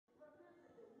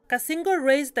Kasingo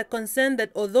raised the concern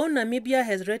that although Namibia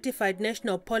has ratified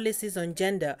national policies on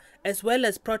gender as well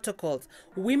as protocols,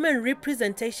 women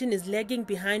representation is lagging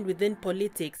behind within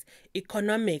politics,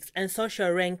 economics and social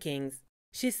rankings.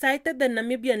 She cited the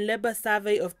Namibian Labour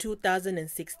Survey of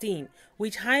 2016,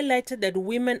 which highlighted that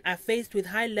women are faced with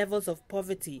high levels of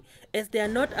poverty as they are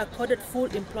not accorded full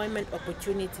employment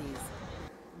opportunities.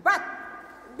 But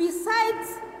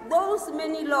besides those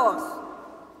many laws,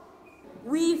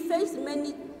 we face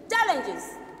many challenges.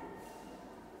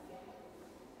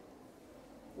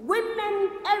 Women,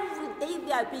 every day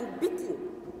they are being beaten,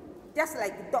 just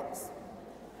like dogs.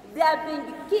 They are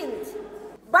being killed.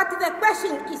 But the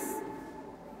question is,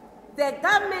 the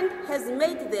government has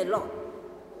made the law.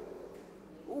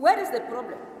 Where is the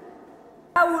problem?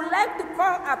 I would like to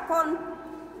call upon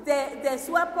the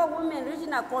SWAPO Women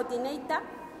Regional Coordinator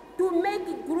to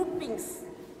make groupings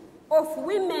of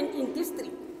women in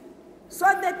district so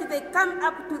that they come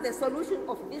up to the solution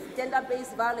of this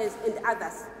gender-based violence and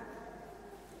others.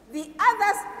 The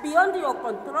others beyond your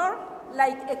control,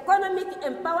 like economic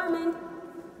empowerment,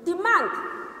 demand.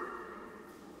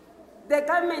 The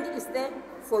government is there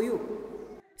for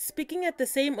you. Speaking at the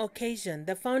same occasion,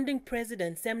 the founding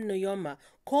president, Sam Nujoma,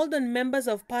 called on members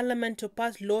of parliament to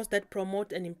pass laws that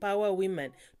promote and empower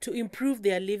women to improve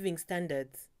their living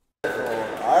standards. So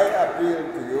I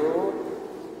appeal to you,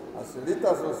 as leaders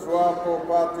of SWAPO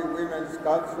Party Women's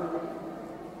Council,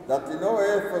 that no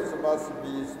efforts must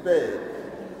be spared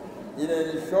in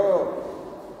ensuring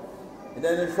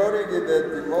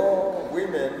that more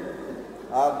women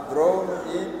are drawn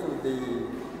into the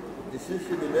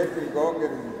decision-making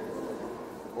organ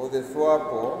of the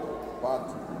SWAPO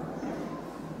Party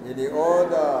in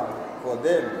order for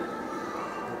them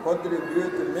to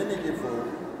contribute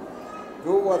meaningfully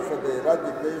towards the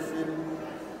eradication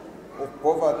of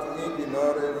poverty,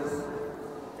 ignorance,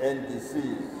 and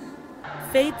disease.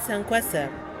 Faith Sankwasa,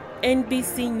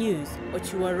 NBC News,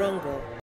 Ochiwarongo.